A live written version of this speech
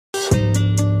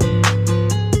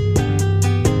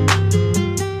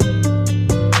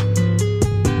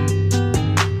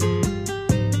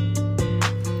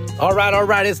All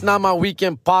right. It's Not My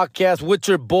Weekend podcast with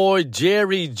your boy,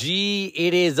 Jerry G.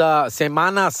 It is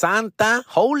Semana Santa,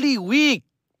 Holy Week,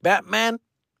 Batman.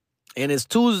 And it's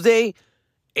Tuesday,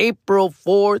 April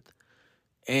 4th.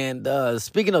 And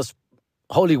speaking of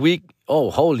Holy Week,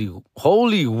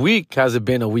 Holy Week has it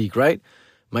been a week, right?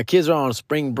 My kids are on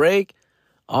spring break.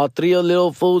 All three of the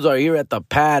little fools are here at the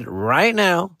pad right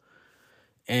now.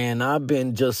 And I've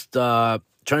been just trying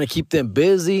to keep them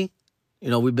busy. You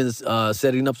know, we've been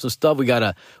setting up some stuff. We had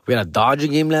a Dodger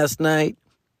game last night,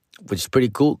 which is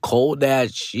pretty cool. Cold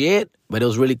as shit, but it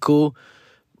was really cool.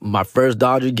 My first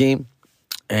Dodger game,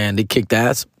 and they kicked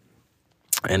ass.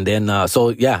 And then,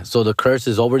 so the curse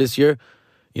is over this year.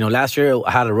 You know, last year I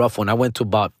had a rough one. I went to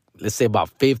about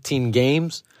 15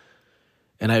 games,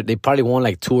 and they probably won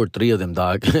like 2 or 3 of them,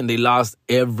 dog. And they lost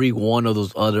every one of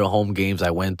those other home games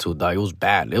I went to, dog. It was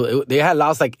bad. They had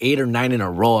lost like 8 or 9 in a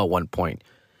row at one point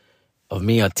of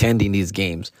me attending these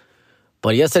games.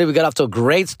 But yesterday we got off to a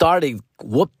great start. They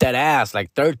whooped that ass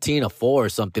like 13-4 or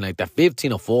something like that,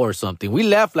 15-4 or something. We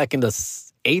left like in the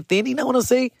 8th inning, I want to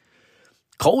say.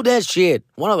 Cold as shit.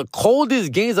 One of the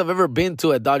coldest games I've ever been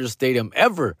to at Dodger Stadium,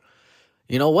 ever.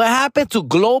 You know, what happened to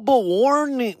global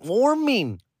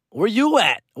warming? Where you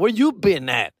at? Where you been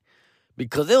at?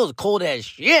 Because it was cold as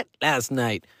shit last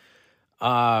night.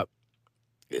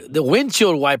 The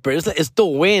windshield wiper, it's the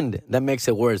wind that makes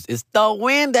it worse. It's the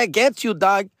wind that gets you,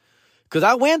 dog. Because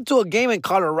I went to a game in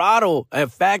Colorado. In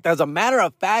fact, as a matter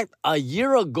of fact, a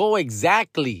year ago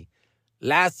exactly,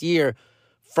 last year,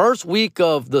 first week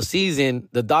of the season,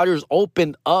 the Dodgers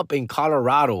opened up in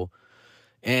Colorado.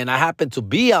 And I happened to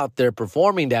be out there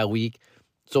performing that week.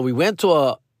 So we went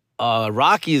to a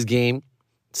Rockies game,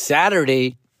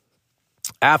 Saturday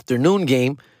afternoon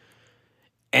game.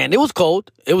 And it was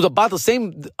cold. It was about the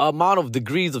same amount of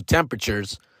degrees of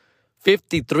temperatures,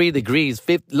 53 degrees,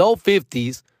 low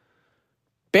 50s.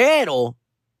 Pero,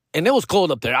 and it was cold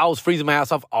up there. I was freezing my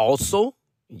ass off also,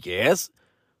 yes.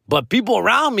 But people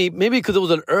around me, maybe because it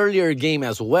was an earlier game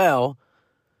as well,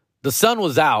 the sun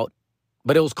was out,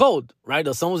 but it was cold, right?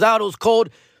 The sun was out, it was cold.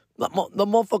 The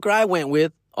motherfucker I went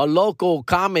with, a local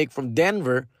comic from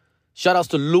Denver, shout outs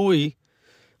to Louis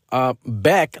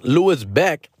Beck,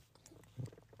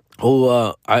 who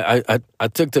I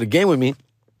took to the game with me.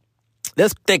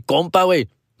 This compa, wey.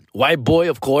 White boy,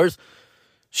 of course.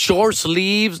 Short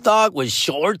sleeves, dog, with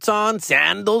shorts on,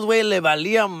 sandals, wey. Le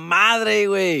valía madre,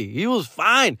 wey. He was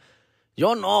fine.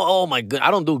 You know, oh my God. I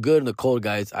don't do good in the cold,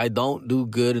 guys. I don't do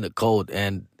good in the cold.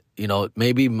 And, you know,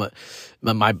 maybe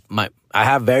I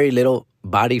have very little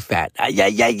body fat.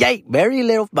 Very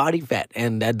little body fat.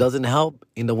 And that doesn't help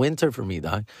in the winter for me,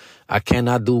 dog. I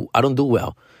don't do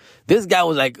well. This guy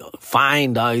was like,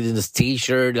 fine, dog. He's in this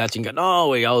t-shirt. No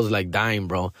way. I was like dying,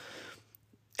 bro.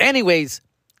 Anyways,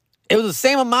 it was the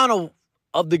same amount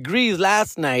of degrees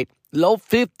last night, low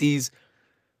 50s,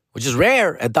 which is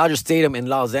rare at Dodger Stadium in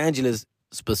Los Angeles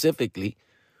specifically.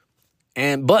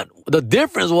 But the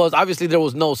difference was, obviously, there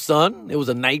was no sun. It was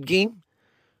a night game,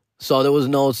 so there was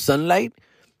no sunlight.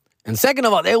 And second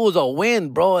of all, there was a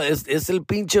wind, bro. Es el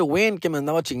pinche wind que me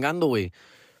andaba chingando, güey.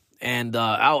 And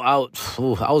I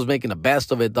was making the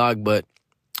best of it, dog. But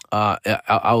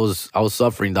I was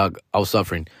suffering, dog. I was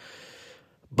suffering.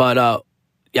 But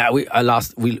we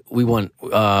won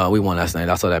last night.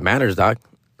 That's all that matters, dog.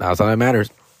 That's all that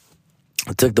matters.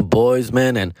 I took the boys,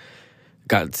 man, and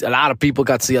got to see a lot of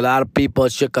people.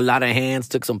 Shook a lot of hands.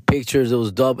 Took some pictures. It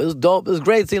was dope. It was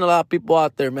great seeing a lot of people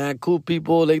out there, man. Cool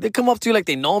people. Like, they come up to you like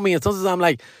they know me, and sometimes I'm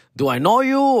like, do I know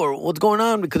you or what's going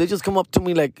on? Because they just come up to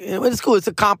me like, it's cool. It's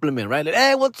a compliment, right? Like,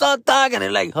 hey, what's up, dog? And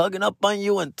they're like hugging up on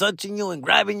you and touching you and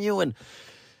grabbing you. And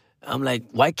I'm like,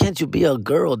 why can't you be a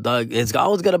girl, dog? It's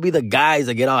always got to be the guys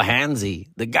that get all handsy.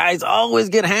 The guys always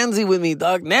get handsy with me,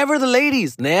 dog. Never the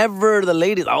ladies.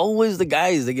 Always the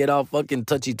guys that get all fucking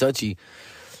touchy.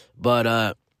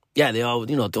 But, they all,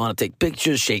 they want to take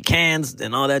pictures, shake hands,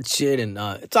 and all that shit. And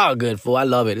it's all good, fool. I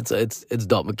love it. It's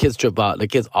dope. My kids trip out. The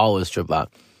kids always trip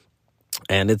out.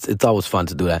 And it's always fun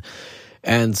to do that.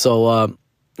 And so,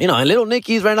 and little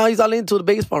Nicky's right now, he's all into the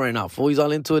baseball right now, fool. He's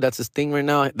all into it. That's his thing right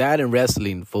now. That and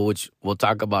wrestling, for which we'll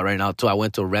talk about right now, too. I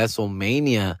went to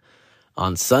Wrestlemania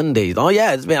on Sundays. Oh,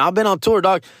 yeah, I've been on tour,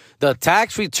 dog. The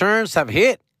tax returns have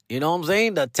hit. You know what I'm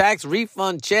saying? The tax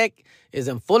refund check is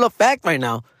in full effect right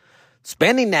now.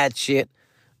 Spending that shit.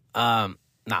 Not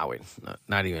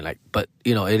even like, but,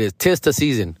 it is 'tis the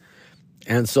season.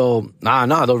 And so, the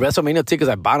WrestleMania tickets,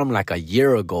 I bought them like a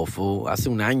year ago, fool. Hace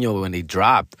un año when they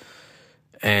dropped.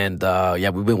 And,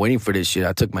 we've been waiting for this shit.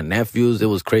 I took my nephews. It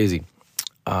was crazy.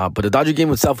 But the Dodger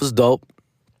game itself was dope.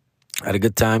 I had a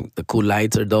good time. The cool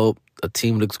lights are dope. The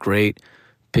team looks great.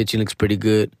 Pitching looks pretty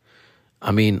good.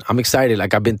 I mean, I'm excited.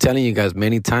 Like I've been telling you guys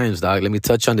many times, dog. Let me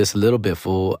touch on this a little bit,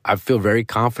 fool. I feel very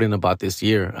confident about this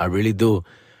year. I really do.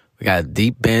 We got a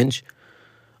deep bench.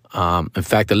 In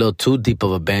fact, a little too deep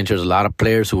of a bench. There's a lot of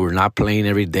players who are not playing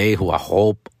every day who I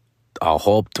hope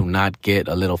to not get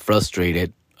a little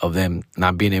frustrated of them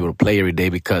not being able to play every day,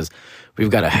 because we've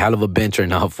got a hell of a bench right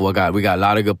now. We got a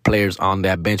lot of good players on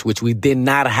that bench, which we did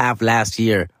not have last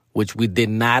year.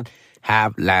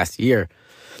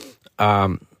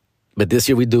 But this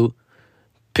year we do.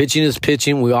 Pitching is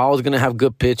pitching. We're always going to have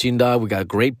good pitching, dog. We got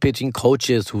great pitching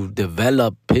coaches who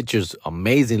develop pitchers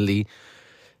amazingly.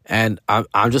 And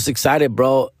I'm just excited,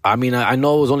 bro. I mean, I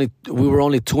know we were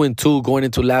only 2-2 going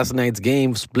into last night's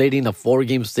game, splitting a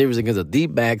 4-game series against the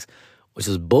D-backs, which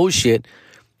is bullshit.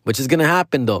 Which is going to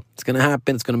happen, though. It's going to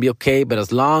happen. It's going to be okay. But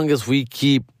as long as we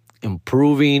keep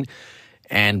improving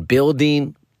and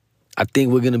building, I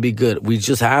think we're going to be good. We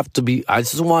just have to be. I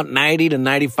just want 90 to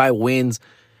 95 wins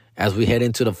as we head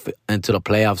into the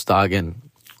playoffs, dog. And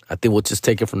I think we'll just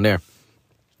take it from there.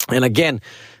 And again,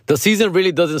 the season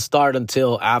really doesn't start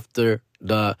until after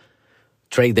the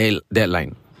trade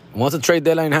deadline. Once the trade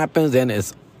deadline happens, then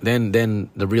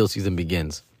the real season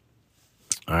begins.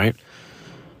 All right.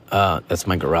 That's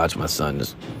my garage. My son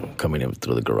is coming in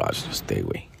through the garage. Just stay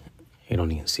away. You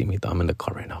don't even see me, dog. I'm in the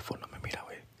car right now.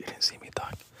 You didn't see me,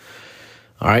 dog.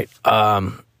 All right.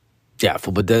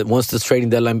 But once this trading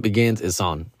deadline begins, it's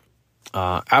on.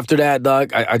 After that,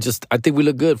 dog, I think we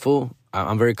look good, fool.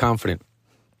 I'm very confident.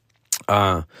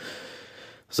 So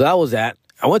that was that.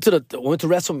 I went to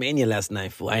Wrestlemania last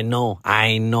night, fool. I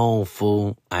know,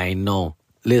 fool. I know.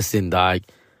 Listen, dog,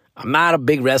 I'm not a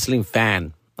big wrestling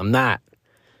fan. I'm not.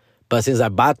 But since I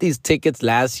bought these tickets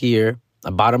last year, I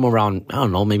bought them around, I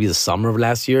don't know, maybe the summer of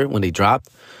last year when they dropped.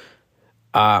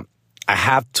 I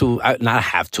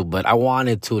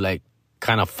wanted to like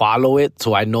kind of follow it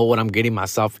so I know what I'm getting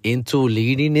myself into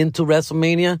leading into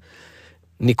WrestleMania.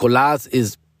 Nicolas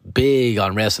is big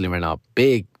on wrestling right now.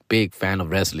 Big fan of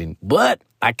wrestling. But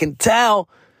I can tell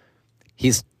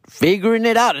he's figuring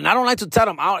it out. And I don't like to tell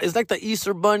him out. It's like the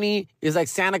Easter Bunny. It's like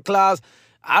Santa Claus.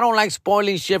 I don't like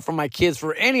spoiling shit for my kids,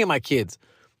 for any of my kids.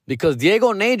 Because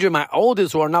Diego and Adrian, my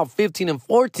oldest, who are now 15 and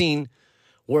 14,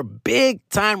 were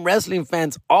big-time wrestling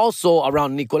fans also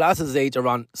around Nicolas's age,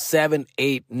 around 7,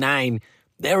 8, 9.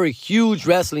 They were huge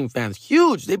wrestling fans.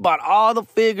 Huge. They bought all the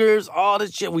figures, all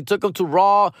the shit. We took them to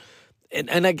Raw. And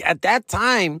at that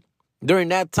time, during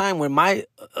that time when my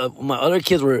other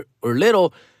kids were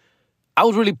little, I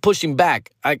was really pushing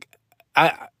back. I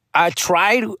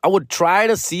would try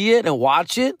to see it and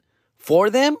watch it for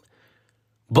them,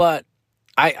 but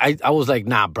I was like,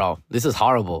 nah, bro, this is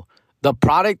horrible. The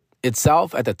product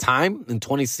itself at the time in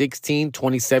 2016,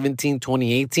 2017,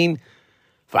 2018,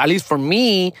 at least for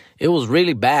me, it was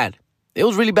really bad. It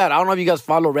was really bad. I don't know if you guys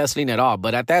follow wrestling at all,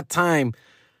 but at that time,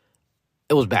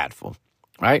 it was bad, fool,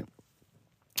 right?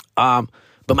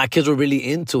 But my kids were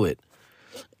really into it.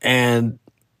 And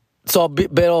so,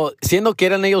 pero siendo que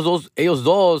eran ellos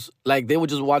dos, like they would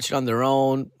just watch it on their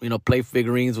own, play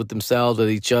figurines with themselves, with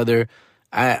each other.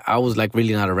 I was like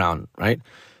really not around, right?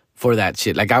 For that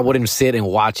shit. Like I wouldn't sit and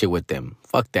watch it with them.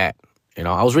 Fuck that.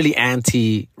 I was really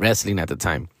anti-wrestling at the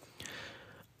time.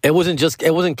 It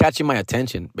wasn't catching my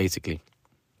attention, basically.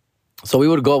 So we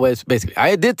would go with, basically.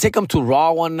 I did take them to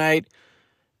Raw one night,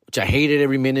 which I hated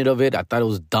every minute of it. I thought it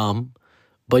was dumb.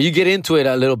 But you get into it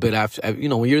a little bit after,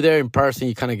 when you're there in person,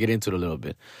 you kind of get into it a little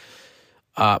bit.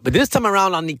 But this time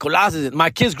around on Nicolas's, my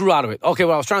kids grew out of it. Okay,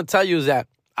 what I was trying to tell you is that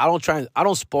I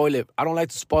don't spoil it. I don't like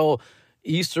to spoil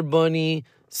Easter Bunny,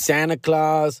 Santa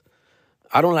Claus.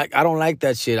 I don't like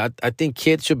that shit. I think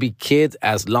kids should be kids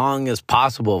as long as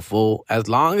possible, fool. As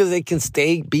long as they can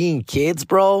stay being kids,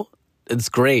 bro, it's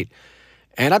great.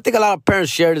 And I think a lot of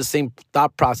parents share the same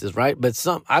thought process, right? But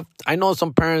I know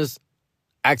some parents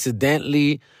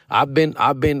accidentally, I've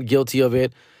been guilty of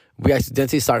it. We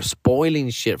accidentally start spoiling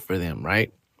shit for them,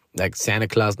 right? Like Santa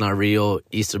Claus not real,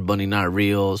 Easter Bunny not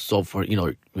real, so for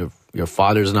your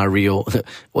father's not real,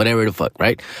 whatever the fuck,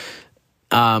 right?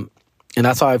 And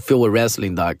that's how I feel with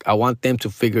wrestling, doc. I want them to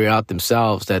figure it out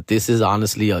themselves that this is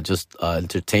honestly just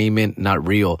entertainment, not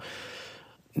real.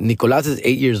 Nicolas is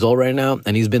 8 years old right now,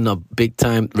 and he's been a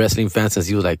big-time wrestling fan since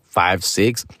he was like 5,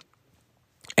 6.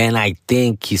 And I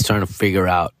think he's trying to figure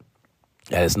out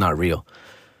that it's not real.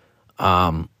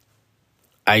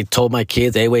 I told my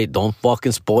kids, hey, wait, don't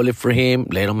fucking spoil it for him.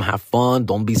 Let him have fun.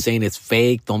 Don't be saying it's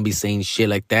fake. Don't be saying shit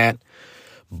like that.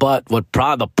 But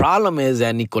the problem is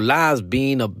that Nicolas,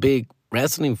 being a big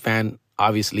wrestling fan,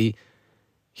 obviously,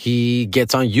 he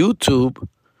gets on YouTube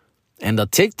and the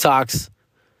TikToks,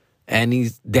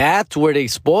 And that's where they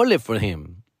spoil it for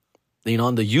him.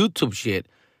 On the YouTube shit.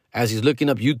 As he's looking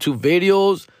up YouTube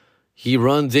videos, he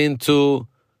runs into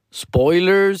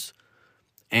spoilers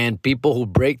and people who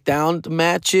break down the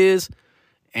matches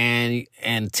and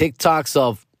TikToks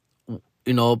of,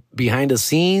 behind the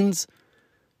scenes,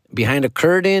 behind the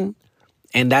curtain.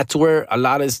 And that's where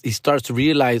he starts to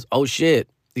realize, oh shit.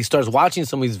 He starts watching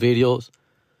some of these videos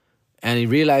and he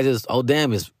realizes, oh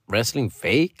damn, is wrestling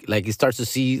fake? Like he starts to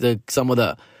see some of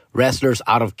the wrestlers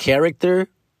out of character,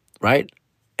 right?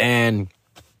 And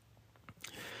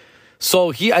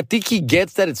so I think he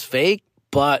gets that it's fake,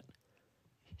 but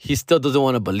he still doesn't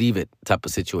want to believe it type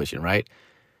of situation, right?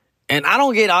 And I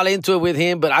don't get all into it with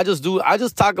him, but I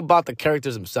just talk about the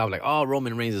characters himself. Like, oh,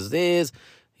 Roman Reigns is this.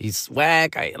 He's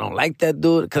whack. I don't like that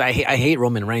dude. Because I hate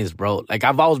Roman Reigns, bro. Like,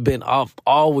 I've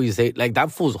always hate. Like,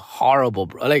 that fool's horrible,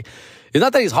 bro. Like, it's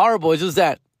not that he's horrible. It's just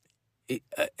that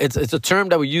it's a term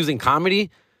that we use in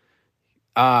comedy.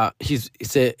 He's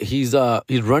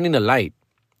running a light.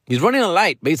 He's running a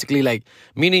light, basically, like,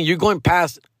 meaning you're going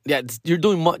past, you're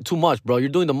doing too much, bro. You're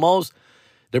doing the most.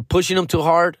 They're pushing him too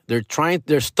hard. They're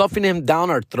stuffing him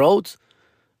down our throats.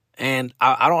 And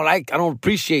I don't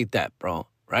appreciate that, bro,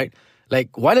 right?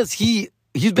 Like, why does he's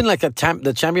been like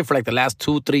the champion for like the last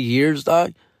 2-3 years,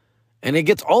 dog. And it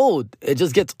gets old. It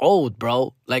just gets old,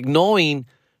 bro. Like going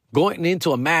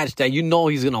into a match that he's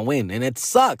going to win. And it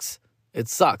sucks. It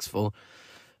sucks, fool.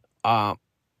 But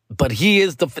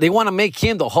they want to make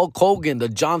him the Hulk Hogan, the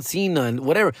John Cena, and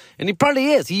whatever. And he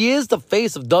probably is. He is the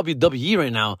face of WWE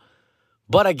right now.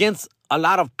 But against a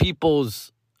lot of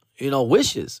people's,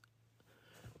 wishes.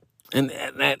 And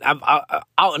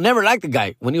I never liked the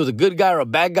guy. When he was a good guy or a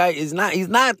bad guy, he's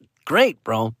not great,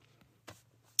 bro.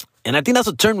 And I think that's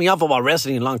what turned me off about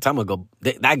wrestling a long time ago.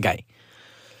 That guy.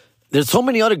 There's so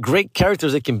many other great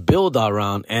characters they can build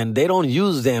around, and they don't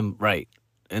use them right.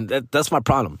 And that's my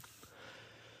problem.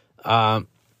 But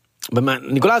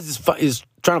man, Nicolas is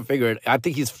trying to figure it. I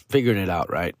think he's figuring it out,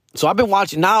 right? So I've been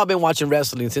watching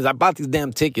wrestling since I bought these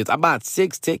damn tickets. I bought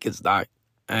 6 tickets, doc.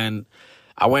 And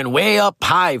I went way up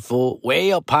high, fool.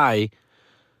 Way up high.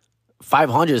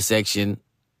 500 section.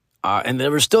 And they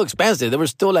were still expensive. They were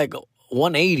still like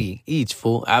 $180 each,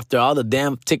 fool. After all the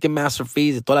damn Ticketmaster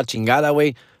fees and toda la chingada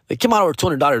way. They came out over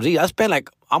 $200 each. I spent like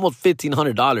almost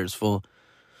 $1,500, fool.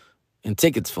 In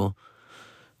tickets, fool.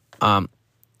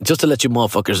 Just to let you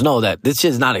motherfuckers know that this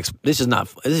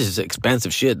is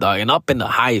expensive shit, dog. And up in the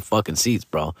high fucking seats,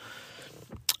 bro.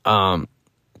 But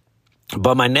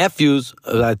my nephews,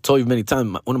 as I told you many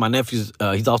times, one of my nephews,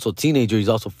 he's also a teenager. He's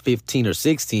also 15 or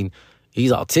 16.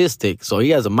 He's autistic. So he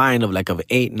has a mind of like an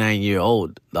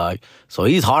 8-9-year-old, dog. So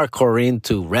he's hardcore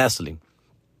into wrestling.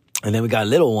 And then we got a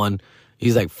little one.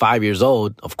 He's like 5 years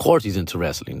old. Of course he's into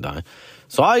wrestling, dog.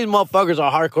 So all these motherfuckers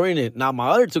are hardcore in it. Now my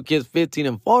other 2 kids, 15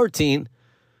 and 14,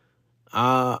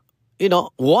 once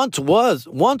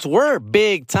were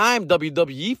big time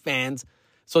WWE fans.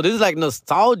 So this is like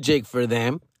nostalgic for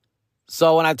them.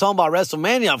 So when I told them about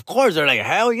WrestleMania, of course they're like,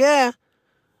 hell yeah.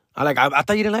 I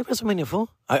thought you didn't like WrestleMania, fool.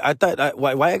 I thought,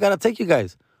 why I gotta take you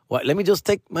guys? What? Let me just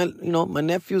take my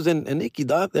nephews and Nikki,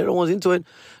 dog. They're the ones into it.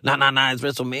 Nah, it's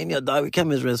WrestleMania, dog. We can't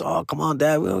miss WrestleMania. Oh, come on,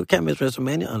 Dad. We can't miss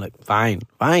WrestleMania. I'm like, fine.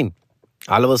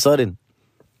 All of a sudden.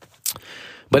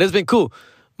 But it's been cool.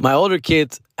 My older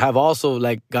kids have also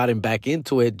like gotten back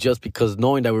into it just because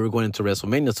knowing that we were going into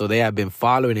WrestleMania, so they have been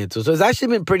following it too. So it's actually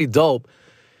been pretty dope.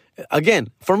 Again,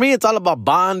 for me, it's all about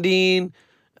bonding.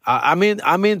 I'm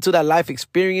into that life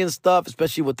experience stuff,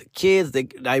 especially with the kids.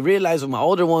 I realize with my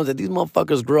older ones that these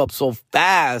motherfuckers grew up so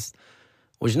fast,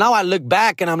 which now I look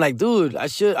back and I'm like, dude,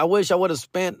 I wish I would have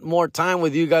spent more time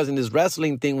with you guys in this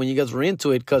wrestling thing when you guys were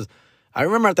into it, because I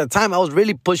remember at that time I was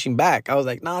really pushing back. I was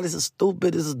like, nah, this is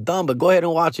stupid, this is dumb, but go ahead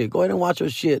and watch it. Go ahead and watch your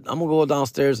shit. I'm gonna go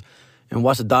downstairs and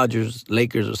watch the Dodgers,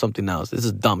 Lakers, or something else. This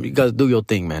is dumb. You guys do your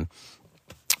thing, man.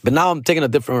 But now I'm taking a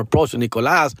different approach with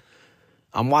Nicolas.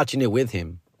 I'm watching it with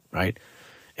him, right?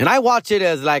 And I watch it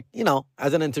as like,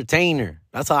 as an entertainer.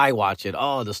 That's how I watch it.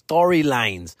 Oh, the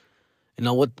storylines,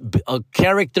 what a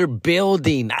character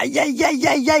building.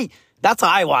 Yay. That's how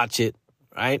I watch it,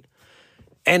 right?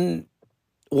 And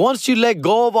once you let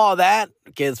go of all that,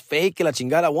 que es fake, la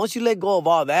chingada, once you let go of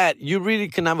all that, you really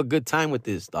can have a good time with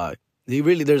this, dog.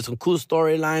 There's some cool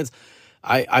storylines.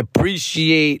 I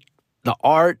appreciate the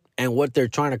art and what they're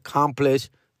trying to accomplish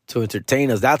to entertain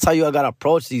us. That's how you got to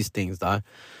approach these things, dog.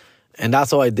 And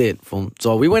that's how I did.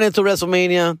 So we went into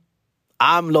WrestleMania.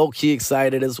 I'm low-key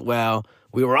excited as well.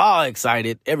 We were all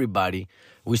excited, everybody.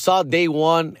 We saw day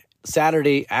 1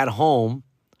 Saturday at home.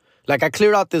 Like, I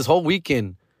cleared out this whole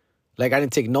weekend. Like, I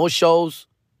didn't take no shows.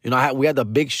 You know, we had the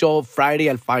big show Friday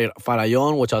at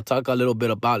Farallon, which I'll talk a little bit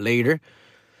about later.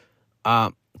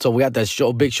 So we had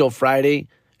that big show Friday.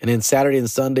 And then Saturday and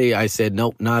Sunday, I said,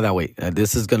 nope, not that way.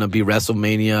 This is going to be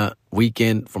WrestleMania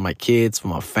weekend for my kids, for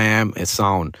my fam. It's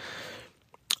on.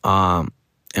 And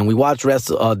we watched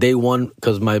day one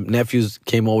because my nephews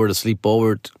came over to sleep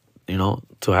over,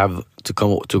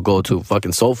 to go to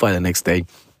fucking SoFi the next day.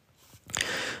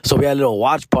 So we had a little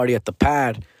watch party at the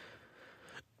pad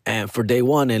and for day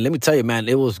one. And let me tell you, man,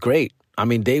 it was great. I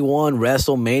mean, day one,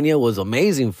 WrestleMania was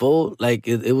amazing, fool. Like,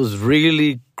 it was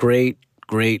really great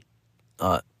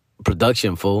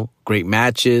production, fool. Great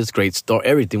matches, great story.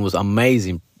 Everything was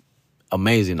amazing.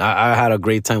 I had a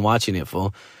great time watching it,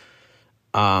 fool.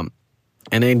 And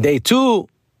then day two,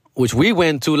 which we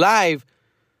went to live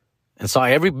and saw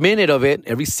every minute of it,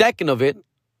 every second of it,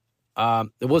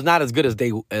 it was not as good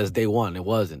as day one. It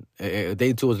wasn't.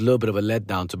 Day two was a little bit of a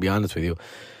letdown, to be honest with you.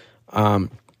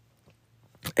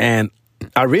 And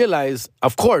I realized,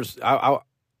 of course, I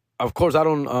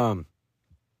don't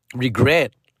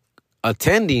regret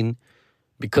attending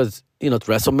because, it's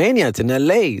WrestleMania. It's in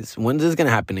LA. When is this going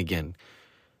to happen again?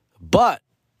 But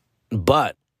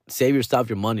save yourself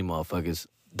your money, motherfuckers.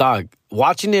 Dog,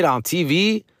 watching it on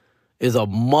TV is a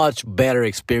much better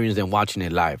experience than watching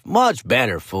it live. Much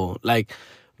better, fool. Like,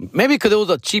 maybe because it was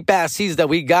a cheap-ass seats that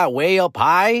we got way up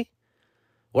high,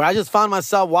 where I just found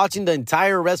myself watching the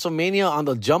entire WrestleMania on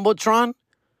the Jumbotron,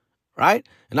 right?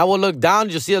 And I would look down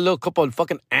and just see a little couple of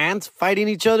fucking ants fighting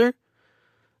each other.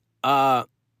 And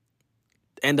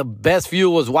the best view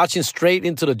was watching straight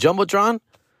into the Jumbotron,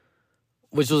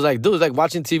 which was like, dude, it's like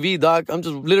watching TV, dog. I'm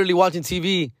just literally watching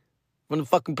TV from the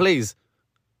fucking place.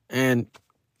 And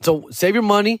so save your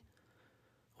money.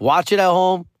 Watch it at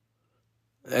home.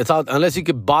 Unless you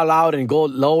could ball out and go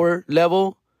lower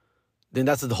level, then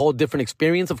that's a whole different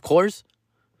experience, of course.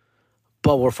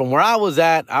 But from where I was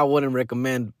at, I wouldn't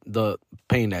recommend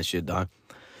paying that shit, dog.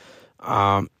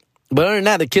 But other than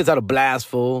that, the kids had a blast,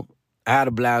 fool. I had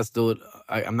a blast, dude.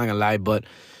 I'm not gonna lie, but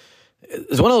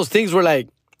it's one of those things where, like,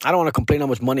 I don't want to complain how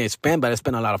much money I spend, but I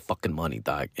spend a lot of fucking money,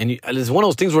 dog. And it's one of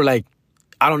those things where, like,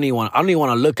 I don't even want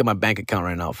to look at my bank account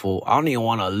right now, fool. I don't even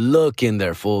want to look in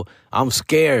there, fool. I'm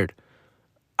scared.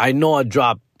 I know I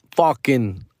dropped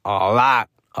fucking a lot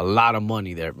of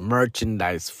money there.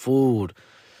 Merchandise, food.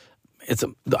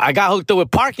 I got hooked up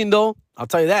with parking, though. I'll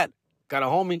tell you that. Got a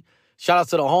homie. Shout out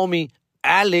to the homie,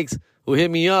 Alex, who hit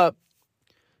me up.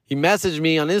 He messaged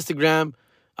me on Instagram,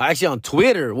 actually on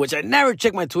Twitter, which I never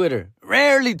check my Twitter.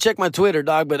 Rarely check my Twitter,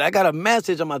 dog, but I got a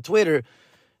message on my Twitter,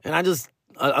 and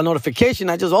a notification,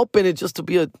 I just opened it just to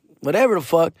be whatever the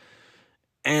fuck.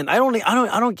 And I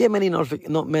don't get many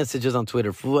messages on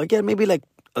Twitter, fool. I get maybe like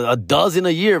a dozen a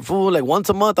year, fool. Like once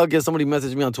a month, I'll get somebody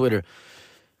message me on Twitter.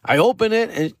 I open it,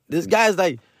 and this guy's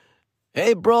like,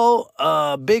 "Hey, bro,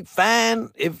 big fan.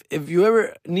 If you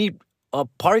ever need a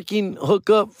parking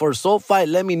hookup for SoFi,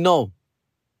 let me know."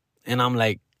 And I'm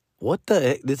like, what the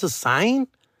heck? This is a sign?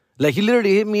 Like, he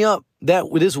literally hit me up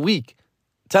this week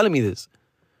telling me this.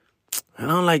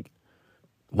 And I'm like,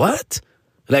 what?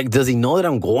 Like, does he know that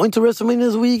I'm going to WrestleMania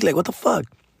this week? Like, what the fuck?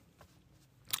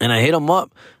 And I hit him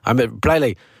up. I reply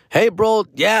like, "Hey, bro,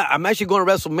 yeah, I'm actually going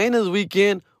to WrestleMania this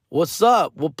weekend. What's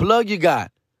up? What plug you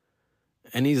got?"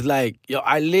 And he's like, "Yo,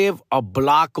 I live a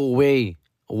block away,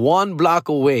 1 block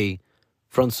away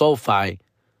from SoFi.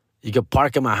 You can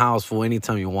park at my house for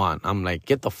anytime you want." I'm like,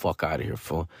 get the fuck out of here,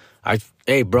 fool.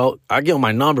 Hey, bro, I give him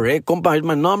my number. Hey, compa, here's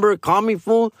my number. Call me,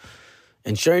 fool.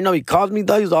 And sure enough, he calls me,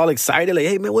 dog. He's all excited. Like,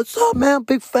 "Hey, man, what's up, man?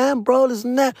 Big fan, bro. This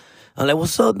and that." I'm like,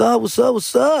 "What's up, dog?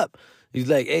 What's up? He's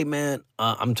like, "Hey, man,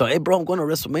 hey, bro, I'm going to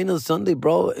WrestleMania Sunday,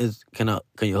 bro. Can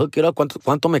you hook it up?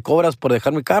 ¿Cuánto me cobras por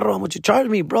dejar mi carro? How much you charge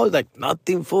me, bro?" He's like,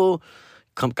 "Nothing, fool.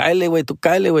 Come, cáele, güey. Tú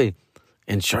cáele, güey."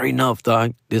 And sure enough,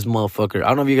 dog, this motherfucker, I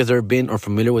don't know if you guys ever been or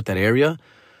familiar with that area,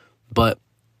 but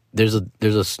there's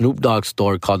a Snoop Dogg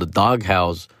store called the Dog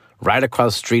House right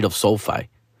across the street of SoFi.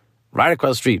 Right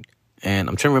across the street. And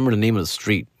I'm trying to remember the name of the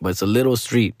street, but it's a little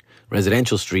street,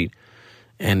 residential street.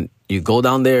 And you go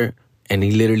down there, and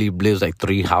he literally lives like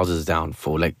 3 houses down,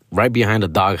 fool, like right behind the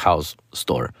Dog House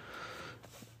store.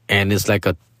 And it's like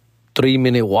a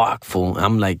 3-minute walk, fool.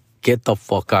 I'm like, get the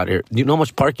fuck out of here. Do you know how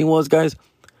much parking was, guys?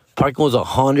 Parking was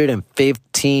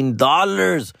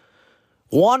 $115.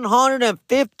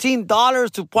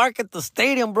 $115 to park at the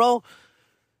stadium, bro.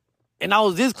 And I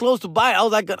was this close to buy it. I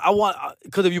was like,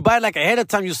 because if you buy it like ahead of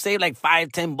time, you save like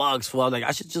 $5-10. Fool. I was like,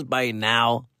 I should just buy it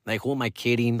now. Like, who am I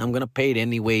kidding? I'm going to pay it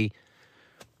anyway.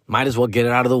 Might as well get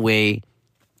it out of the way.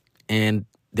 And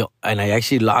I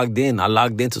actually logged in. I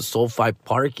logged into SoFi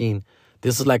parking.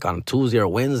 This is like on Tuesday or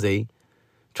Wednesday.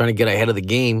 trying to get ahead of the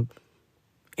game.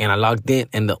 And I logged in.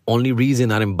 And the only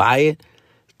reason I didn't buy it,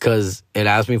 because it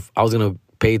asked me if I was going to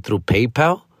pay through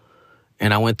PayPal.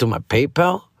 And I went through my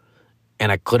PayPal.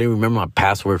 And I couldn't remember my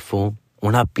password, fool.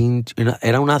 Era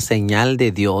una señal de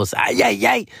Dios. Ay, ay,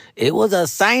 ay. It was a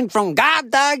sign from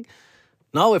God, dog.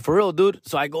 No, for real, dude.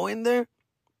 So I go in there.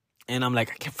 And I'm like,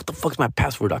 what the fuck's my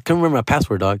password? I can't remember my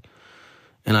password, dog.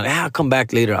 And I'll come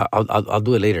back later. I'll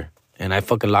do it later. And I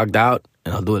fucking logged out.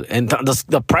 And I'll do it. And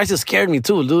the prices scared me,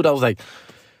 too, dude. I was like,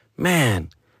 man,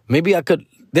 maybe I could.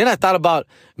 Then I thought about,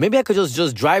 maybe I could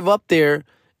just drive up there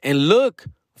and look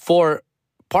for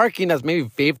parking that's maybe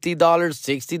 $50,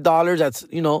 $60. That's,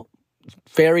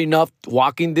 fair enough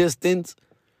walking distance.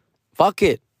 Fuck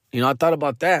it. I thought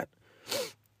about that.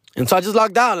 And so I just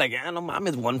logged out. Like, no, I'm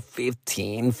at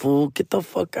 115, fool. Get the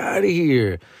fuck out of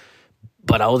here.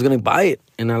 But I was going to buy it.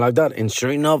 And I logged out. And sure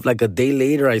enough, like a day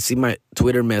later, I see my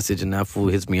Twitter message. And that fool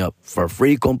hits me up for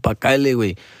free, compa. Kyle,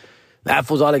 güey. That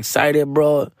fool's all excited,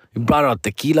 bro. He brought out a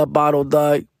tequila bottle,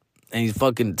 dog. And he's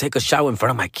fucking take a shower in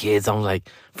front of my kids. I was like,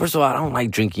 first of all, I don't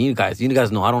like drinking. You guys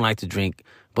know I don't like to drink.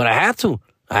 But I had to.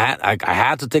 I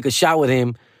had to take a shot with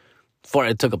him.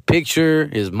 I took a picture.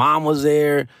 His mom was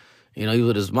there. He was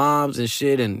with his moms and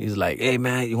shit. And he's like, hey,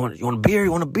 man, you want a beer?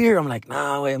 You want a beer? I'm like,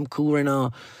 nah, wait, I'm cool right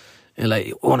now. And like,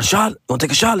 you want a shot? You want to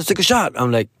take a shot? Let's take a shot. I'm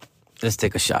like, let's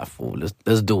take a shot, fool.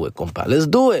 Let's do it, compa. Let's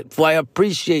do it. Fool, I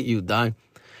appreciate you, dog.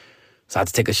 So I had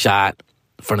to take a shot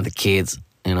in front of the kids.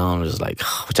 I'm just like,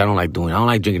 which I don't like doing. I don't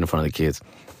like drinking in front of the kids.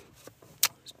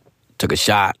 Took a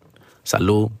shot.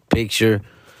 Salud. Picture.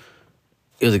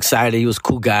 He was excited. He was a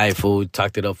cool guy, fool.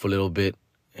 Talked it up for a little bit.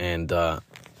 And,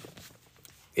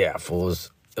 yeah, fool.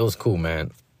 It was cool, man.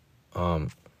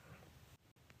 Sorry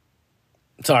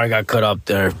I got cut up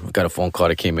there. Got a phone call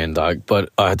that came in, dog. But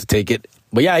I had to take it.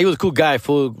 But, yeah, he was a cool guy,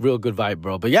 fool. Real good vibe,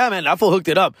 bro. But, yeah, man, that fool hooked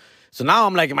it up. So now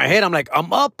I'm like, in my head, I'm like,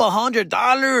 I'm up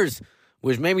 $100,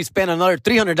 which made me spend another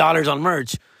 $300 on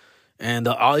merch. And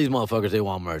all these motherfuckers, they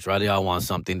want merch, right? They all want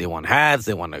something. They want hats.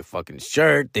 They want a fucking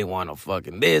shirt. They want a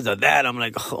fucking this or that. I'm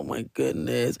like, oh, my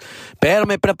goodness. Pero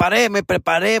me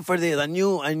preparé for this. I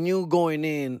knew going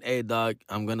in, hey, dog,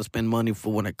 I'm going to spend money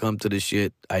for when I come to this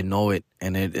shit. I know it.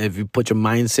 And if you put your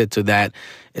mindset to that,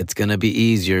 it's going to be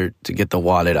easier to get the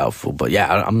wallet out, fool. But,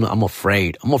 yeah, I'm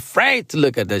afraid. I'm afraid to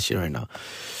look at that shit right now.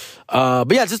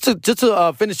 But, yeah, just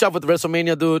to finish off with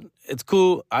WrestleMania, dude, it's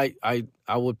cool. I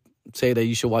would say that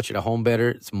you should watch it at home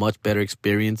better. It's a much better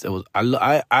experience.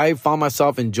 I found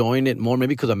myself enjoying it more,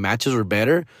 maybe because the matches were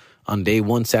better on day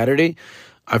one Saturday.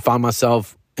 I found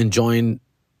myself enjoying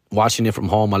watching it from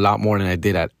home a lot more than I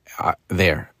did at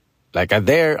there. Like at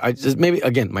there, I just maybe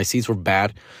again my seats were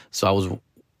bad, so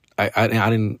I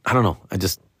don't know. I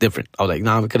just different. I was like,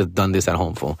 nah, we could have done this at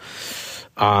home, fool.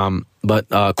 But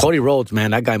Cody Rhodes,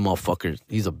 man, that guy motherfucker,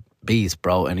 he's a beast,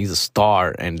 bro, and he's a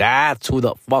star, and that's who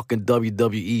the fucking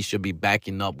WWE should be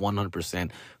backing up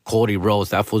 100%. Cody Rhodes,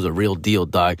 that fool's a real deal,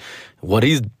 dog. What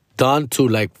he's done to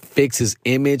like fix his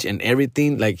image and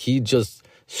everything, like he just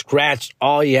scratched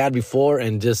all he had before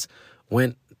and just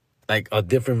went like a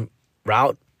different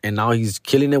route, and now he's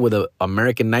killing it with an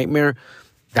American Nightmare.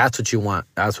 That's what you want.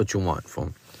 That's what you want,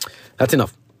 fool. That's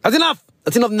enough. That's enough.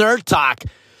 That's enough nerd talk.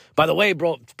 By the way,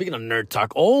 bro, speaking of nerd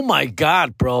talk, oh my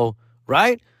God, bro,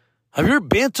 right? Have you ever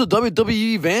been to a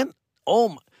WWE event? Oh,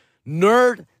 my,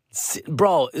 nerd,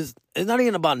 bro, it's not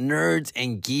even about nerds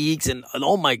and geeks and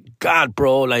oh my God,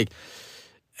 bro, like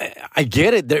I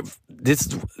get it.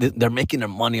 They're making their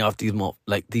money off these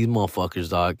motherfuckers,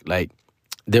 dog. Like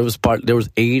there was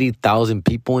 80,000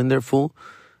 people in there, fool.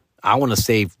 I want to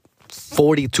say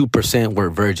 42% were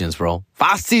virgins, bro.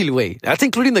 Fácil, way. That's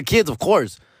including the kids, of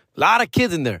course. A lot of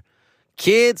kids in there.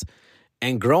 Kids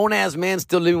and grown-ass men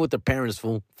still living with their parents,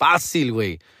 fool. Fácil,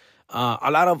 way. A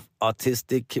lot of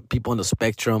autistic people on the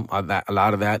spectrum, a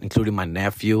lot of that, including my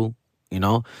nephew,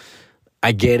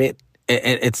 I get it.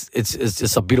 It's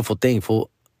just a beautiful thing,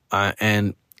 fool.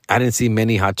 And I didn't see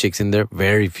many hot chicks in there.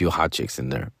 Very few hot chicks in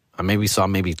there. I saw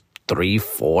 3,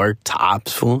 4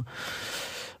 tops, fool.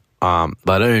 But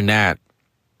other than that,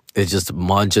 it's just a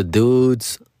bunch of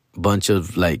dudes, bunch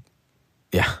of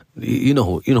yeah, you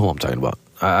know who I'm talking about.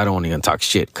 I don't want to even talk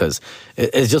shit because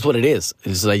it's just what it is.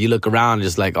 It's like you look around,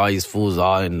 just like all these fools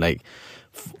are in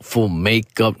full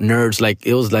makeup nerds. Like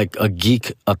it was like a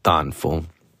geek-a-thon, fool.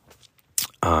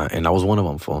 And I was one of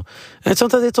them, fool. And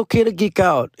sometimes it's okay to geek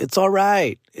out. It's all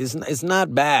right. It's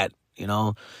not bad,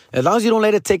 As long as you don't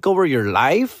let it take over your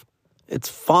life, it's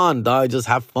fun, dog. Just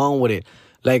have fun with it.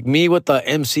 Like me with the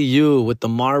MCU, with the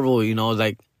Marvel, you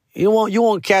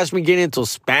won't catch me getting into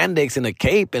spandex and a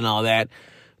cape and all that.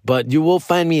 But you will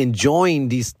find me enjoying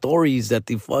these stories that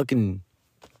the fucking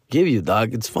give you,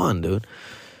 dog. It's fun, dude.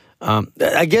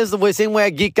 I guess the same way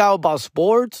I geek out about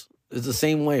sports is the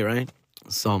same way, right?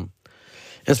 So,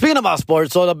 and speaking about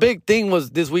sports, so the big thing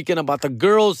was this weekend about the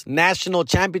girls' national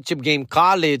championship game,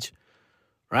 college,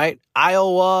 right?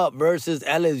 Iowa versus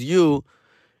LSU.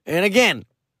 And again,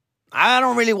 I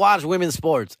don't really watch women's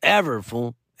sports ever,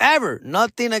 fool. Ever.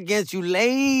 Nothing against you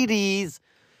ladies,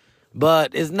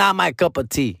 but it's not my cup of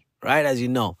tea, right? As you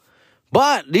know.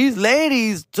 But these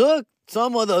ladies took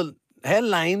some of the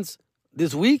headlines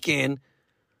this weekend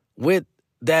with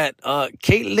that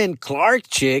Caitlin Clark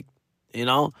chick,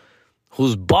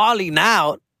 who's balling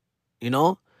out,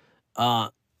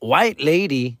 white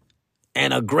lady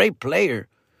and a great player.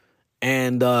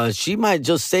 And she might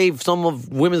just save some of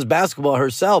women's basketball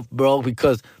herself, bro,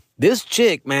 because this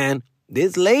chick, man,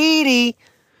 this lady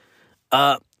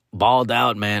balled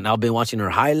out, man. I've been watching her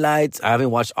highlights. I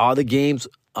haven't watched all the games.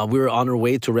 We were on our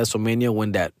way to Wrestlemania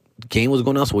when that game was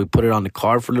going on, so we put it on the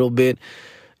card for a little bit.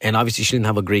 And obviously, she didn't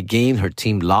have a great game. Her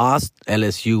team lost.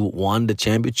 LSU won the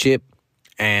championship.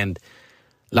 And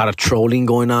a lot of trolling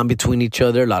going on between each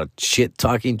other. A lot of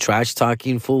shit-talking,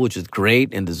 trash-talking, fool, which is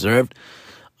great and deserved.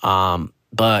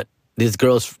 But this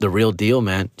girl's the real deal,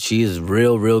 man. She is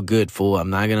real, real good, fool.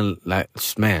 I'm not going to,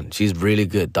 man, she's really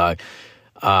good, dog.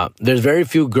 There's very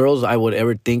few girls I would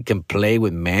ever think can play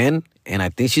with men, and I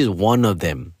think she's one of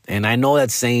them. And I know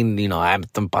that's saying, I'm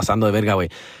pasando de verga,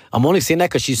 güey. I'm only saying that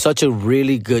because she's such a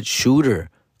really good shooter,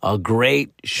 a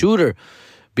great shooter.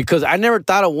 Because I never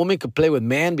thought a woman could play with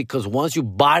men, because once you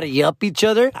body up each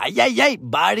other,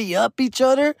 body up each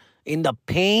other in the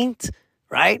paint,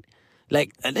 right?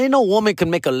 Like, ain't no woman can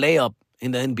make a layup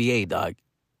in the NBA, dog,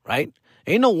 right?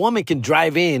 Ain't no woman can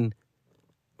drive in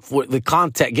for the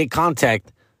contact, get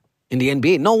contact in the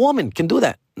NBA. No woman can do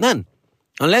that. None.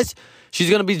 Unless she's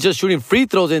going to be just shooting free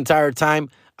throws the entire time.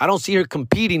 I don't see her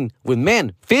competing with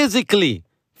men physically,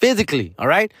 all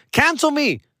right? Cancel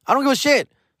me. I don't give a shit.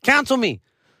 Cancel me.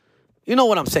 You know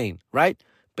what I'm saying, right?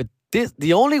 But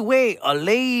the only way a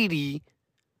lady,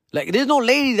 there's no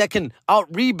lady that can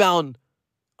out-rebound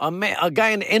a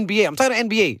guy in the NBA. I'm talking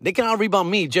NBA. They can out-rebound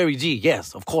me, Jerry G.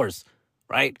 Yes, of course,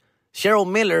 right? Cheryl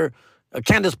Miller,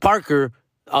 Candace Parker,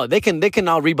 they can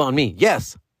out-rebound me.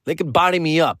 Yes. They can body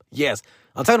me up. Yes.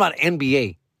 I'm talking about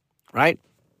NBA, right?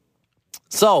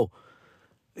 So,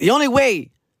 the only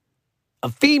way a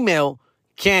female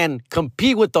can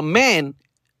compete with a man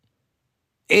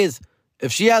is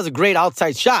if she has a great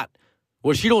outside shot,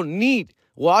 where she don't need,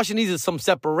 all she needs is some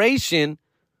separation,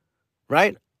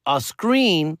 right? A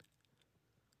screen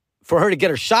for her to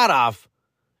get her shot off.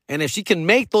 And if she can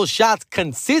make those shots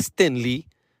consistently,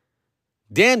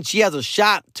 then she has a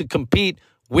shot to compete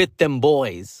with them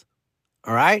boys.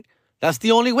 All right? That's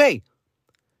the only way.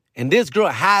 And this girl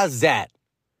has that.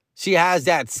 She has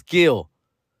that skill.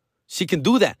 She can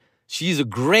do that. She's a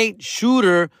great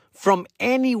shooter from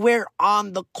anywhere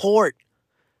on the court.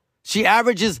 She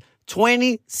averages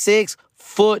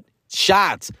 26-foot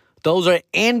shots. Those are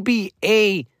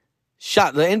NBA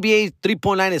shots. The NBA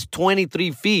three-point line is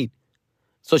 23 feet.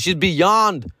 So she's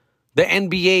beyond the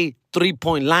NBA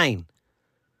three-point line.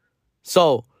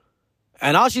 So,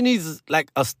 and all she needs is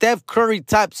like a Steph Curry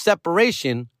type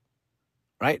separation,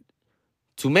 right,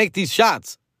 to make these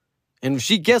shots. And if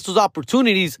she gets those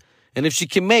opportunities, and if she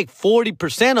can make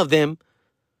 40% of them,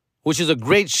 which is a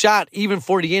great shot even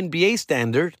for the NBA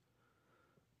standard,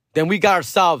 then we got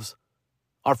ourselves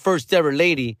our first ever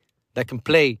lady that can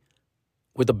play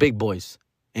with the big boys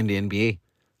in the NBA.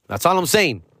 That's all I'm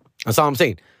saying.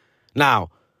 Now,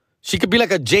 she could be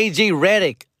like a JJ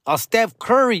Redick, a Steph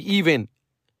Curry even,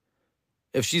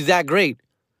 if she's that great.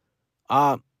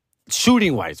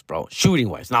 Shooting-wise, bro.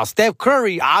 Shooting-wise. Now, Steph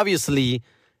Curry, obviously,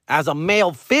 as a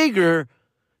male figure,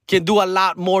 can do a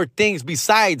lot more things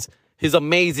besides his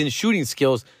amazing shooting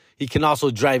skills. He can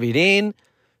also drive it in,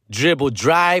 dribble,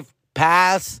 drive,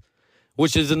 pass,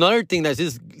 which is another thing that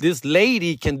this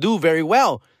lady can do very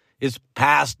well, is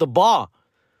pass the ball.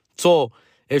 So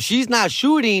if she's not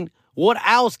shooting, what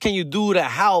else can you do to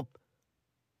help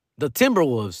the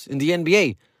Timberwolves in the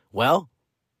NBA? Well,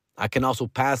 I can also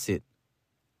pass it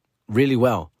really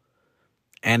well.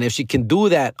 And if she can do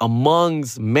that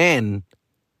amongst men,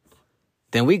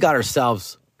 then we got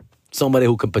ourselves somebody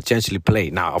who can potentially play.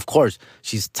 Now, of course,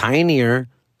 she's tinier,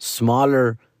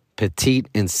 smaller, petite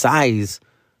in size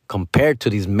compared to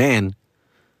these men.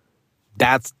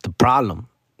 That's the problem.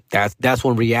 That's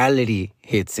when reality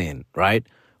hits in, right?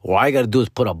 All I got to do is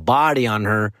put a body on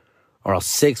her, or a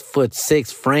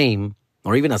 6'6" frame,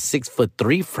 or even a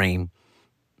 6'3" frame,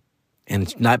 and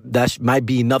that might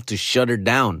be enough to shut her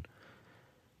down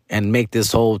and make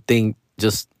this whole thing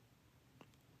just,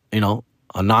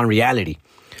 a non-reality.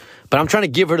 But I'm trying to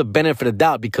give her the benefit of the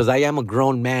doubt because I am a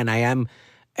grown man. I am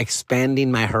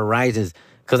expanding my horizons.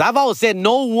 Because I've always said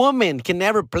no woman can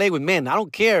ever play with men. I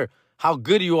don't care how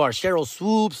good you are. Cheryl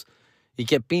Swoops, y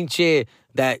que pinche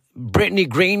that Brittany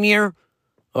Grenier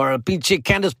or a pinche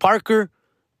Candace Parker.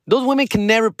 Those women can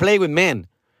never play with men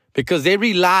because they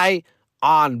rely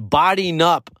on bodying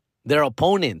up their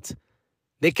opponent.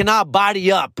 They cannot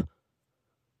body up,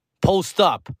 post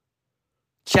up,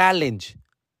 challenge,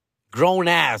 grown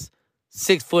ass,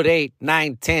 6'8",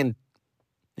 9, 10,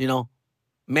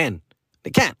 men. They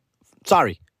can't.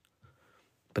 Sorry.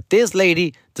 But this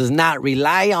lady does not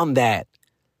rely on that.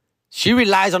 She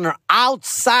relies on her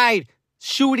outside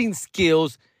shooting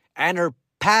skills and her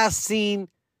passing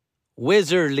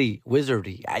wizardry.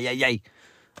 Ay, ay, ay.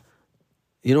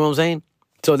 You know what I'm saying?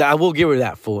 So I will give her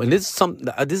that, fool. And this is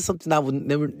something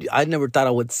I never thought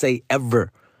I would say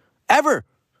ever. Ever.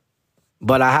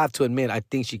 But I have to admit, I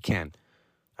think she can.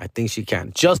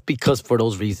 Just because for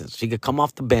those reasons. She could come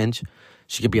off the bench.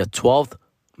 She could be a 12th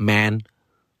man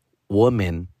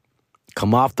woman.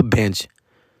 Come off the bench.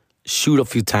 Shoot a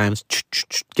few times.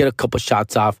 Get a couple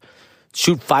shots off.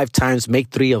 Shoot 5 times. Make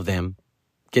 3 of them.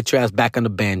 Get your ass back on the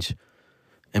bench.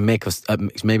 And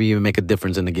maybe even make a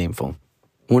difference in the game, fool.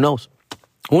 Who knows?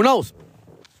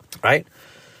 Right?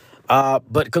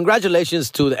 But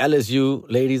congratulations to the LSU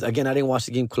ladies. Again, I didn't watch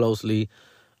the game closely.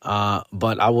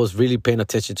 But I was really paying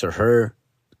attention to her,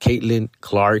 Caitlin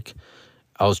Clark.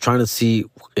 I was trying to see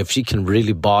if she can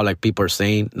really ball like people are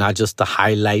saying, not just the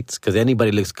highlights, because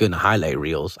anybody looks good in the highlight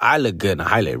reels. I look good in the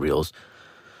highlight reels.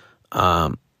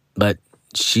 But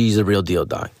she's a real deal,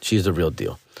 dog. She's a real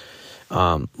deal.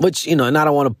 Which, and I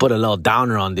don't want to put a little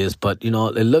downer on this, but, it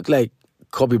looked like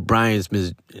Kobe Bryant's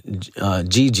Miss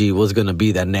Gigi was going to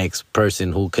be that next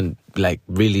person who can,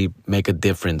 really make a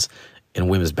difference in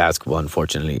women's basketball,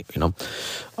 unfortunately,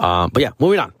 But yeah,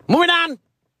 moving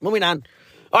on.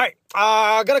 All right,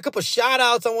 I got a couple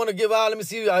shout-outs I want to give out. Let me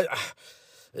see.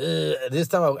 This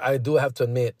time I do have to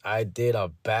admit I did I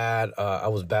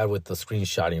was bad with the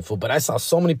screenshotting, fool. But I saw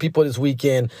so many people this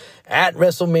weekend at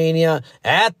Wrestlemania,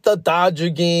 at the Dodger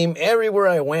game, everywhere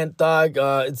I went, dog.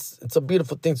 It's a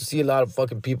beautiful thing to see a lot of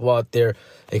fucking people out there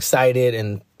excited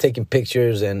and taking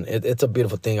pictures, and it's a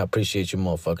beautiful thing. I appreciate you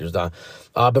motherfuckers, dog.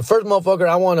 But first, motherfucker,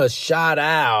 I want to shout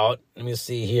out, let me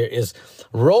see here, is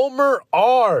Romer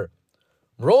R.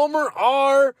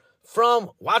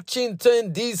 From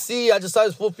Washington, D.C. I just saw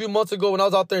this a few months ago when I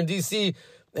was out there in D.C.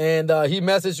 And he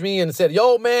messaged me and said,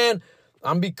 yo, man,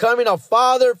 I'm becoming a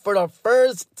father for the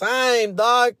first time,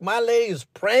 dog. My lady is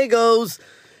pregos.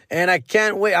 And I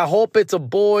can't wait. I hope it's a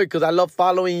boy because I love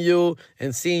following you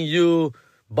and seeing you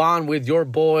bond with your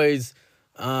boys.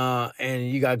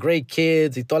 And you got great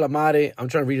kids. Y toda la madre. I'm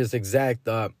trying to read this exact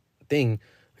thing.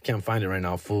 I can't find it right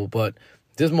now, fool. But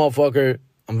this motherfucker,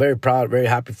 I'm very proud, very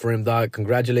happy for him, dog.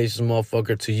 Congratulations,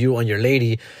 motherfucker, to you and your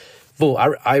lady. Fool,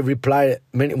 I replied,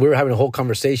 we were having a whole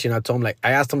conversation. I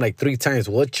asked him 3 times,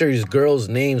 what's your girl's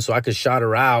name so I could shout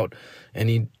her out?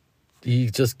 And he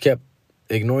just kept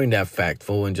ignoring that fact,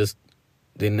 fool, and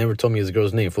they never told me his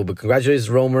girl's name, fool. But congratulations,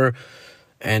 Romer,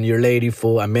 and your lady,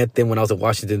 fool. I met them when I was in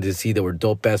Washington, D.C. They were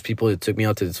dope-ass people. They took me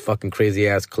out to this fucking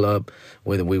crazy-ass club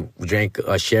where we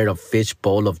shared a fish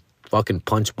bowl of fucking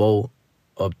punch bowl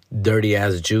of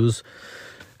dirty-ass Jews.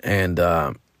 And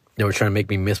they were trying to make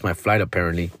me miss my flight,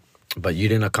 apparently. But you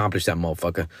didn't accomplish that,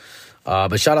 motherfucker.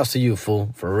 But shout-outs to you,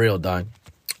 fool. For real, dog.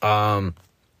 I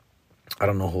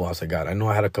don't know who else I got. I know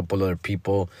I had a couple other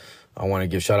people I want to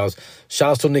give shout-outs.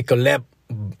 Shout-outs to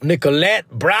Nicolette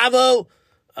Bravo.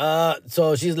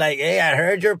 So she's like, hey, I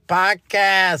heard your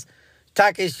podcast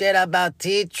talking shit about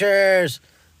teachers.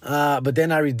 But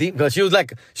then I redeemed, because she was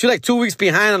like 2 weeks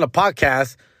behind on the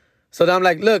podcast. So then I'm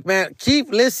like, look, man, keep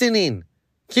listening,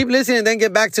 then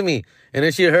get back to me. And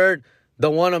then she heard the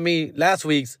one of me last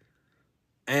week's,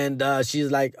 and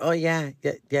she's like, oh yeah,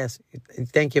 yes,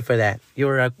 thank you for that.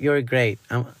 You're great.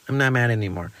 I'm not mad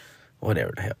anymore.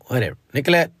 Whatever the hell, whatever.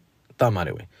 Nicolette, tama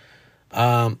way.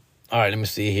 All right, let me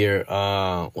see here.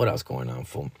 What else going on,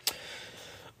 fool?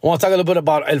 I want to talk a little bit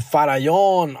about El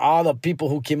Farallón. All the people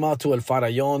who came out to El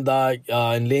Farallón, dog,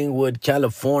 in Linwood,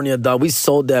 California, dog. We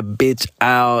sold that bitch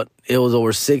out. It was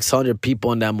over 600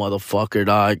 people in that motherfucker,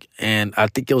 dog. And I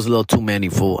think it was a little too many,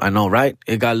 fool. I know, right?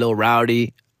 It got a little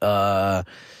rowdy.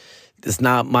 It's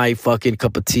not my fucking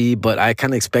cup of tea, but I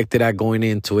kind of expected that going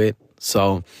into it.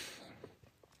 So,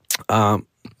 but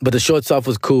the show itself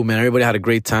was cool, man. Everybody had a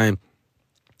great time.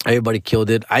 Everybody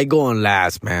killed it. I go on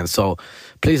last, man. So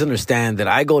please understand that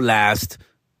I go last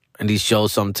in these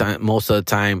shows most of the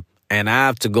time. And I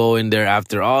have to go in there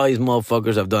after all these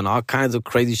motherfuckers have done all kinds of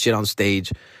crazy shit on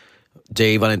stage.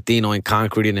 Jay Valentino and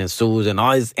Concrete and Jesus and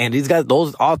all these, and these guys,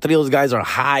 all three of those guys are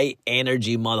high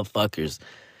energy motherfuckers.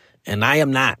 And I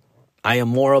am not. I am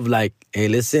more of like, hey,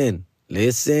 listen.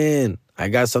 I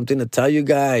got something to tell you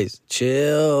guys.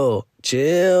 Chill.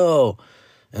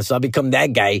 And so I become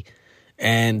that guy.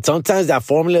 And sometimes that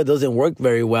formula doesn't work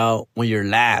very well when you're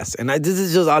last. And this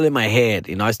is just all in my head.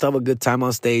 You know, I still have a good time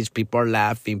on stage. People are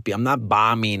laughing. I'm not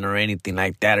bombing or anything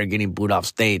like that or getting booed off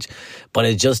stage. But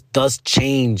it just does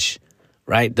change,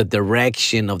 right, the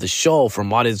direction of the show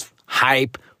from all this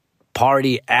hype,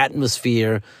 party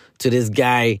atmosphere to this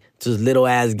guy, to this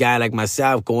little-ass guy like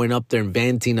myself going up there and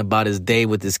venting about his day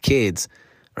with his kids,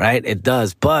 right? It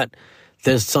does. But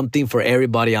there's something for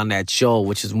everybody on that show,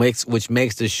 which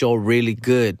makes the show really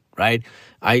good, right?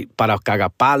 Para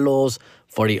cagapalos,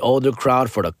 for the older crowd,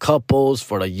 for the couples,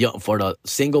 for the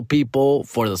single people,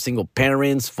 for the single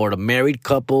parents, for the married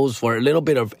couples, for a little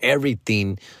bit of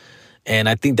everything. And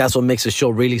I think that's what makes the show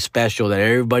really special, that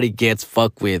everybody gets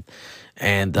fucked with.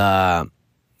 And,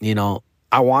 you know,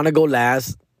 I want to go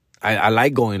last. I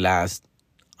like going last,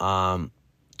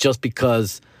 just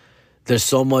because there's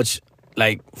so much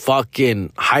like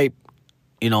fucking hype,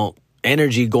 you know,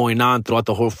 energy going on throughout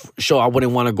the whole show. I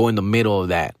wouldn't want to go in the middle of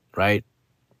that, right?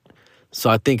 So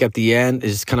I think at the end,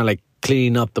 it's just kind of like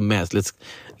cleaning up the mess.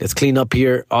 Let's clean up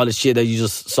here all the shit that you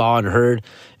just saw and heard,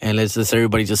 and let's just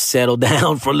everybody just settle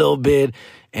down for a little bit.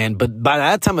 But by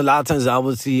that time, a lot of times I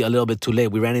would see a little bit too late.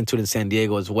 We ran into it in San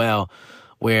Diego as well,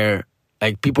 where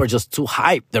like people are just too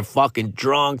hyped. They're fucking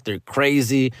drunk. They're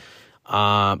crazy.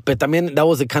 But también that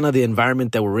was the kind of the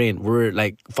environment that we're in. We're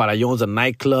like Farallon's a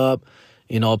nightclub,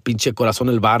 you know, Pinche Corazón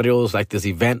del Barrio is like this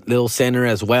event little center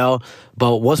as well.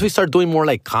 But once we start doing more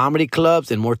like comedy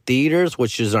clubs and more theaters,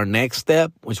 which is our next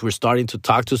step, which we're starting to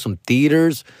talk to some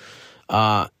theaters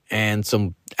and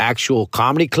some actual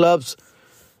comedy clubs,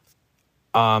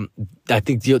 I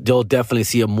think you'll definitely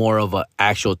see a more of an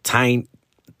actual tight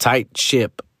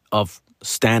ship of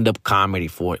stand-up comedy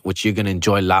for it, which you're going to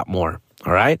enjoy a lot more.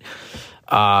 All right?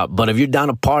 But if you're down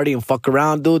to party and fuck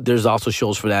around, dude, there's also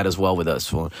shows for that as well with us,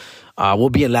 fool. We'll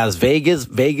be in Las Vegas.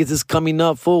 Vegas is coming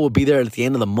up, fool. We'll be there at the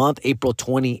end of the month, April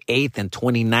 28th and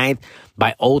 29th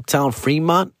by Old Town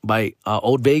Fremont, by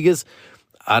Old Vegas.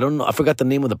 I don't know. I forgot the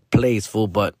name of the place, fool,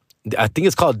 but I think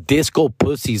it's called Disco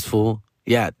Pussies, fool.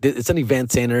 Yeah, it's an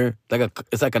event center.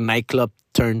 It's like a nightclub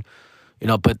turn. You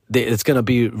know, but it's going to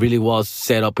be really well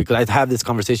set up, because I had this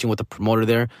conversation with the promoter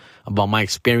there about my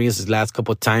experiences last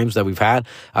couple of times that we've had.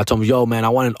 I told him, yo, man, I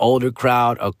want an older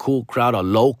crowd, a cool crowd, a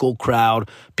local crowd.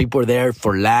 People are there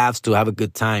for laughs, to have a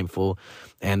good time, fool.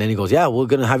 And then he goes, yeah, we're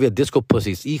going to have you a Disco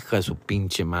Pussies. Hija su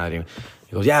pinche madre.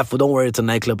 He goes, yeah, fool, don't worry. It's a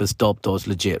nightclub. It's dope, though. It's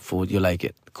legit, fool. You like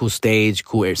it. Cool stage,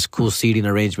 cool seating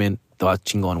arrangement.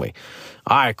 Chingon way.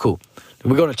 All right, cool.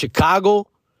 We're going to Chicago.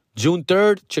 June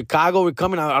 3rd, Chicago, we're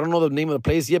coming. I don't know the name of the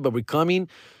place yet, but we're coming.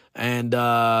 And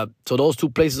so those two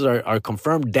places are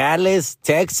confirmed. Dallas,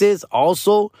 Texas,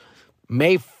 also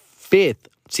May 5th,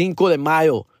 Cinco de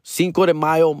Mayo,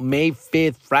 May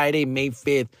 5th, Friday, May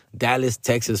 5th, Dallas,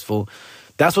 Texas, fool.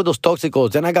 That's what those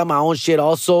Toxicos. Then I got my own shit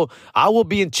also. I will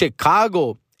be in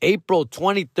Chicago, April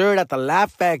 23rd at the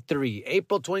Laugh Factory.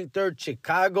 April 23rd,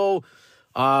 Chicago.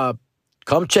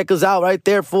 Come check us out right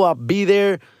there, fool. I'll be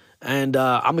there. And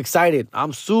I'm excited.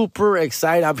 I'm super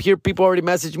excited. I've heard people already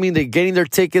message me. They're getting their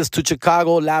tickets to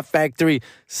Chicago Laugh Factory.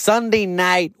 Sunday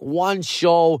night, one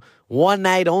show, one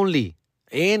night only.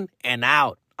 In and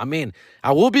out. I mean,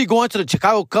 I will be going to the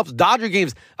Chicago Cubs-Dodger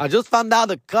games. I just found out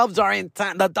the Cubs are in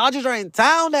town. The Dodgers are in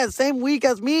town that same week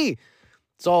as me.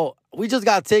 So we just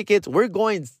got tickets. We're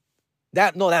going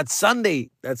that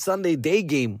Sunday day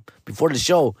game before the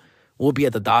show. We'll be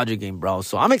at the Dodger game, bro.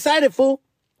 So I'm excited, fool.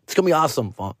 It's going to be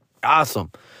awesome, fool. Awesome.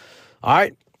 All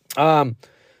right.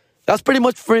 That's pretty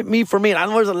much for me. I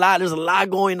know there's a lot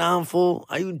going on, fool.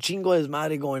 Hay un chingo de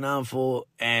desmadre going on, fool.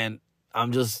 And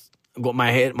I'm just,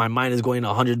 my mind is going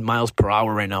 100 miles per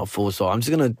hour right now, fool. So I'm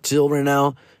just going to chill right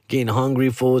now, getting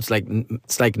hungry, fool. It's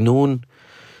like noon.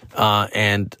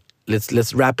 And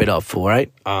let's wrap it up, fool,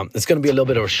 right? It's going to be a little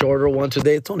bit of a shorter one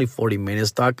today. It's only 40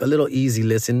 minutes, doc. A little easy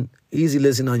listen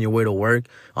on your way to work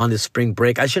on this spring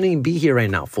break. I shouldn't even be here right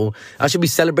now, fool. I should be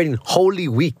celebrating Holy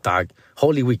Week, dog.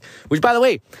 Holy Week. Which, by the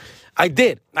way, I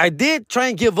did try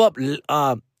and give up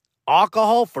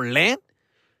alcohol for Lent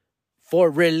for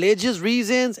religious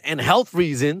reasons and health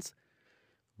reasons.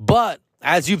 But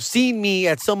as you've seen me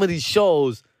at some of these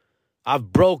shows,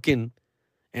 I've broken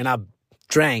and I've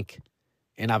drank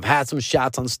and I've had some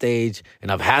shots on stage and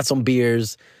I've had some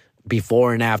beers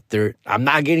before and after. I'm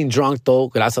not getting drunk, though.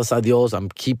 Gracias a Dios. I'm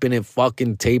keeping it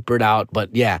fucking tapered out.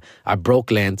 But, yeah, I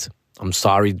broke Lent. I'm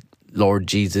sorry, Lord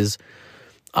Jesus.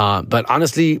 But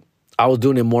honestly, I was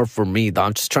doing it more for me, though.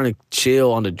 I'm just trying to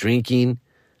chill on the drinking.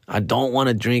 I don't want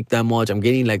to drink that much. I'm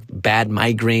getting, like, bad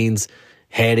migraines,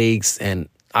 headaches, and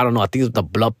I don't know. I think it's the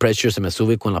blood pressure se me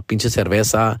sube con la pinche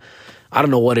cerveza. I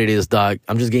don't know what it is, dog.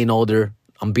 I'm just getting older.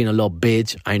 I'm being a little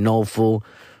bitch. I know, fool.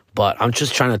 But I'm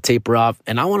just trying to taper off.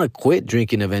 And I want to quit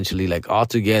drinking eventually, like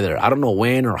altogether. I don't know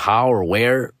when or how or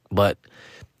where. But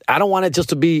I don't want it just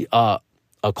to be a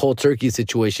cold turkey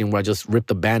situation where I just rip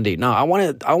the Band-Aid. No, I want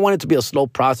it to be a slow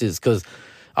process because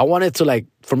I want it to, like,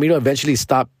 for me to eventually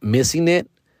stop missing it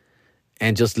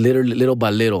and just literally little by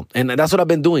little. And that's what I've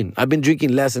been doing. I've been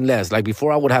drinking less and less. Like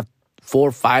before I would have 4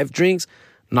 or 5 drinks.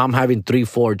 Now I'm having 3,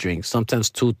 4 drinks, sometimes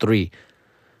 2, 3.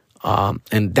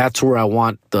 And that's where I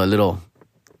want the little,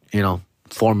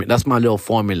 formula. That's my little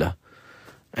formula.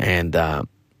 And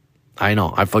I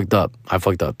know, I fucked up,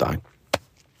 dog.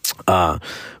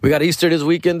 We got Easter this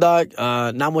weekend, dog.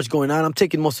 Not much going on. I'm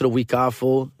taking most of the week off,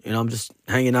 fool. I'm just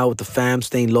hanging out with the fam,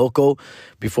 staying local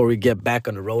before we get back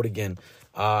on the road again.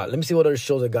 Let me see what other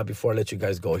shows I got before I let you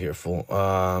guys go here, fool.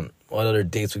 What other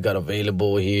dates we got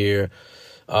available here?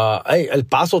 Hey, El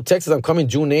Paso, Texas. I'm coming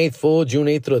June 8th, fool. June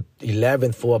 8th through the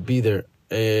 11th, fool. I'll be there.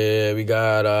 We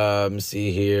got, let me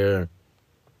see here.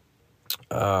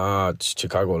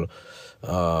 Chicago.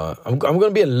 I'm going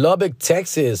to be in Lubbock,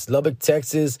 Texas.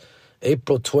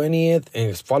 April 20th. And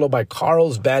it's followed by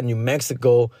Carlsbad, New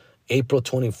Mexico, April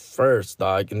 21st,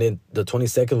 dog. And then the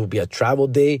 22nd will be a travel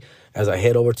day as I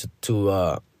head over to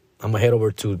I'm going to head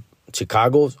over to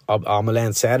Chicago. I'm going to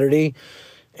land Saturday.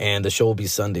 And the show will be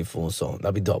Sunday, fool. So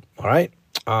that'll be dope. All right.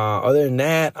 Other than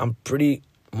that, I'm pretty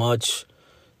much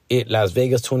it. Las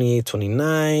Vegas, 28,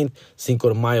 29. Cinco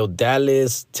de Mayo,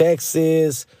 Dallas,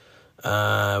 Texas.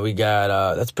 We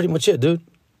got, that's pretty much it, dude.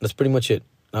 That's pretty much it.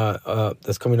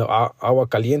 That's coming up. Agua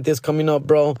Caliente is coming up,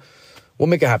 bro. We'll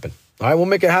make it happen. All right. We'll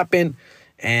make it happen.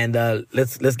 And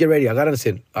let's get ready. I got to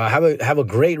understand. Have a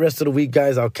great rest of the week,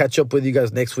 guys. I'll catch up with you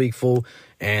guys next week, fool.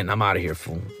 And I'm out of here,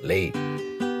 fool. Late.